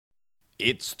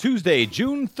It's Tuesday,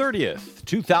 June 30th,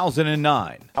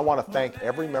 2009. I want to thank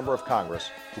every member of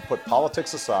Congress who put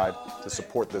politics aside to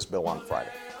support this bill on Friday.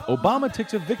 Obama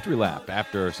takes a victory lap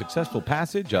after successful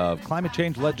passage of climate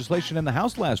change legislation in the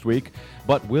House last week,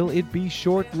 but will it be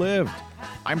short-lived?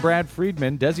 I'm Brad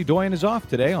Friedman. Desi Doyen is off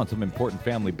today on some important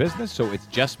family business, so it's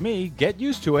just me. Get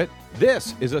used to it.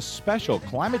 This is a special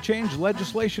climate change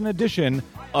legislation edition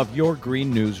of your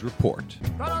Green News Report.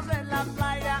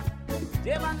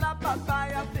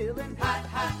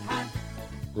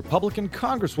 Republican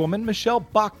Congresswoman Michelle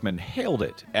Bachmann hailed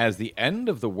it as the end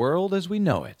of the world as we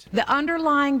know it. The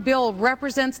underlying bill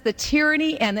represents the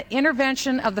tyranny and the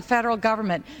intervention of the federal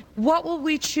government. What will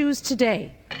we choose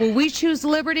today? Will we choose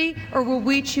liberty or will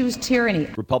we choose tyranny?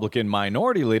 Republican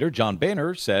Minority Leader John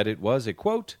Boehner said it was a,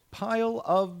 quote, pile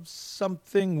of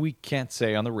something we can't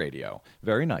say on the radio.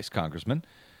 Very nice, Congressman.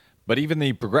 But even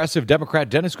the progressive Democrat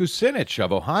Dennis Kucinich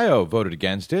of Ohio voted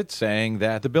against it, saying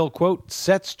that the bill, quote,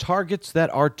 sets targets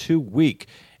that are too weak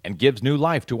and gives new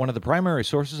life to one of the primary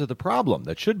sources of the problem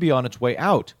that should be on its way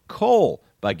out, coal,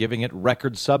 by giving it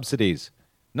record subsidies.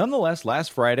 Nonetheless,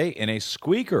 last Friday, in a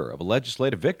squeaker of a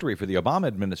legislative victory for the Obama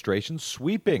administration,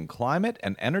 sweeping climate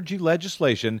and energy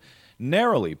legislation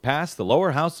narrowly passed the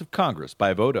lower house of Congress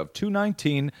by a vote of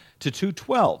 219 to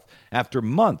 212 after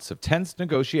months of tense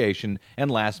negotiation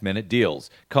and last-minute deals,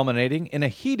 culminating in a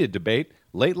heated debate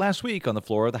late last week on the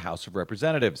floor of the House of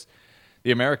Representatives.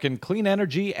 The American Clean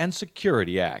Energy and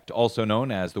Security Act, also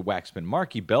known as the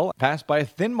Waxman-Markey bill, passed by a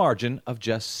thin margin of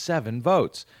just 7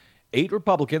 votes. 8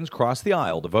 Republicans crossed the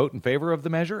aisle to vote in favor of the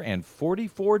measure, and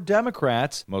 44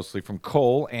 Democrats, mostly from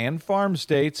coal and farm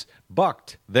states,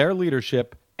 bucked their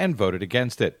leadership and voted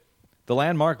against it. The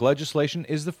landmark legislation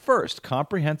is the first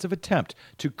comprehensive attempt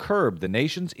to curb the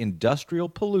nation's industrial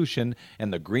pollution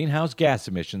and the greenhouse gas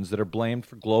emissions that are blamed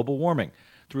for global warming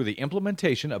through the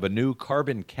implementation of a new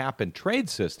carbon cap and trade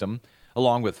system,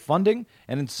 along with funding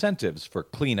and incentives for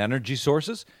clean energy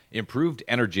sources, improved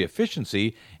energy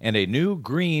efficiency, and a new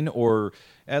green, or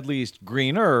at least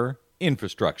greener,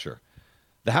 infrastructure.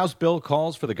 The House bill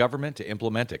calls for the government to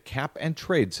implement a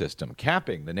cap-and-trade system,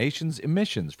 capping the nation's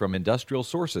emissions from industrial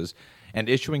sources and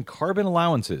issuing carbon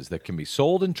allowances that can be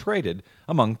sold and traded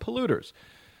among polluters.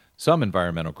 Some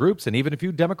environmental groups and even a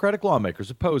few Democratic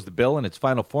lawmakers oppose the bill in its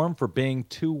final form for being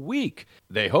too weak.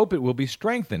 They hope it will be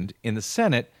strengthened in the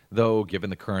Senate, though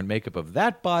given the current makeup of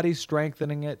that body,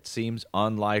 strengthening it seems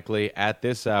unlikely at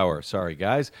this hour. Sorry,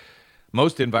 guys.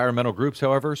 Most environmental groups,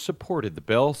 however, supported the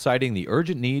bill, citing the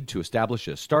urgent need to establish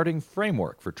a starting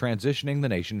framework for transitioning the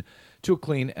nation to a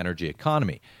clean energy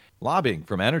economy. Lobbying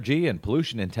from energy and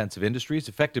pollution-intensive industries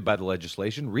affected by the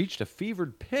legislation reached a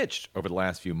fevered pitch over the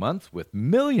last few months, with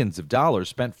millions of dollars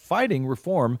spent fighting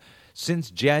reform since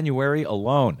January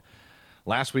alone.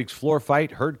 Last week's floor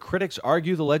fight heard critics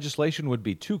argue the legislation would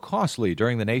be too costly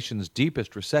during the nation's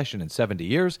deepest recession in 70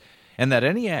 years, and that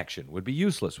any action would be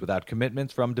useless without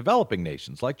commitments from developing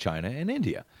nations like China and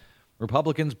India.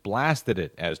 Republicans blasted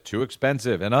it as too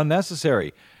expensive and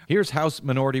unnecessary. Here's House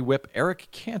Minority Whip Eric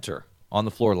Cantor on the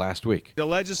floor last week. The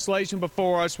legislation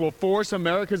before us will force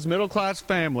America's middle-class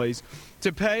families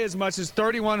to pay as much as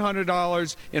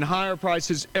 $3,100 in higher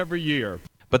prices every year.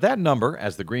 But that number,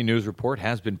 as the Green News Report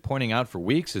has been pointing out for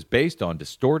weeks, is based on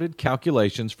distorted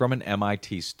calculations from an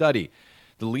MIT study.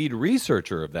 The lead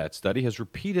researcher of that study has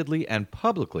repeatedly and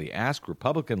publicly asked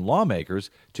Republican lawmakers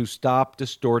to stop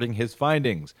distorting his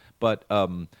findings, but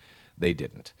they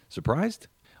didn't. Surprised?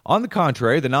 On the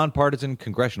contrary, the nonpartisan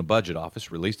Congressional Budget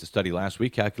Office released a study last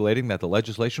week calculating that the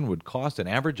legislation would cost an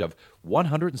average of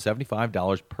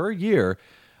 $175 per year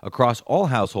across all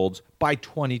households by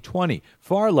 2020,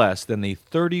 far less than the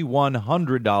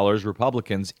 $3,100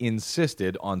 Republicans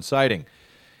insisted on citing.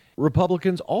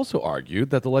 Republicans also argued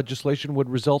that the legislation would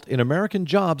result in American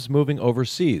jobs moving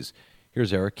overseas.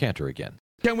 Here's Eric Cantor again.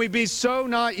 Can we be so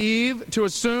naive to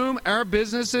assume our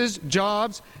businesses,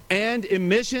 jobs, and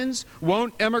emissions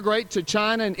won't emigrate to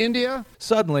China and India?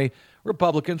 Suddenly,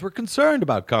 Republicans were concerned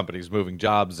about companies moving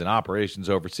jobs and operations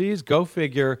overseas. Go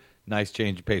figure. Nice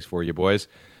change of pace for you, boys.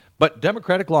 But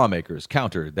Democratic lawmakers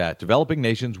countered that developing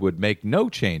nations would make no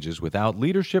changes without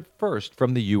leadership first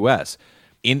from the U.S.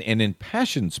 In an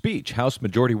impassioned speech, House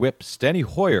Majority Whip Steny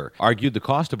Hoyer argued the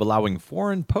cost of allowing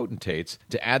foreign potentates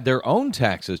to add their own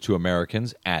taxes to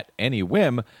Americans at any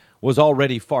whim was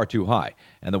already far too high,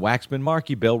 and the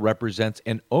Waxman-Markey bill represents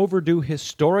an overdue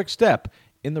historic step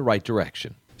in the right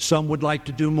direction. Some would like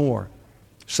to do more.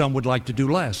 Some would like to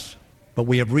do less. But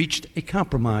we have reached a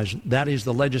compromise. That is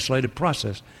the legislative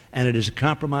process, and it is a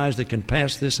compromise that can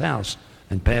pass this House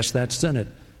and pass that Senate,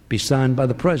 be signed by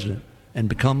the President, and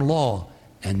become law,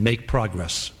 and make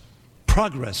progress.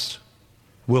 progress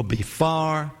will be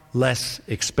far less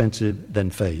expensive than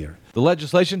failure. The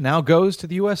legislation now goes to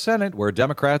the U.S. Senate, where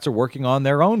Democrats are working on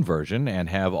their own version and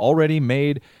have already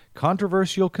made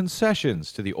controversial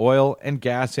concessions to the oil and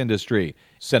gas industry.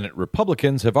 Senate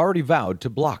Republicans have already vowed to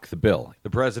block the bill. The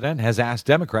president has asked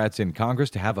Democrats in Congress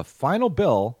to have a final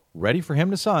bill ready for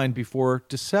him to sign before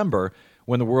December,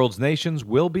 when the world's nations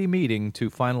will be meeting to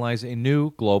finalize a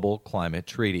new global climate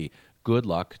treaty. Good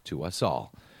luck to us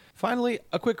all. Finally,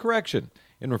 a quick correction.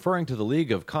 In referring to the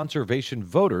League of Conservation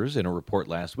Voters in a report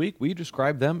last week, we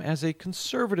described them as a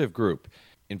conservative group.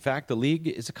 In fact, the League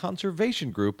is a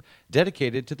conservation group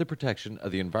dedicated to the protection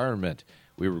of the environment.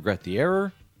 We regret the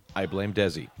error. I blame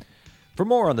Desi. For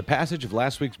more on the passage of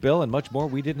last week's bill and much more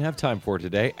we didn't have time for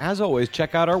today, as always,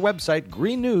 check out our website,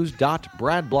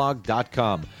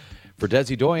 greennews.bradblog.com. For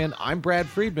Desi Doyen, I'm Brad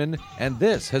Friedman, and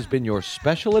this has been your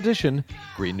special edition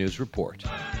Green News Report.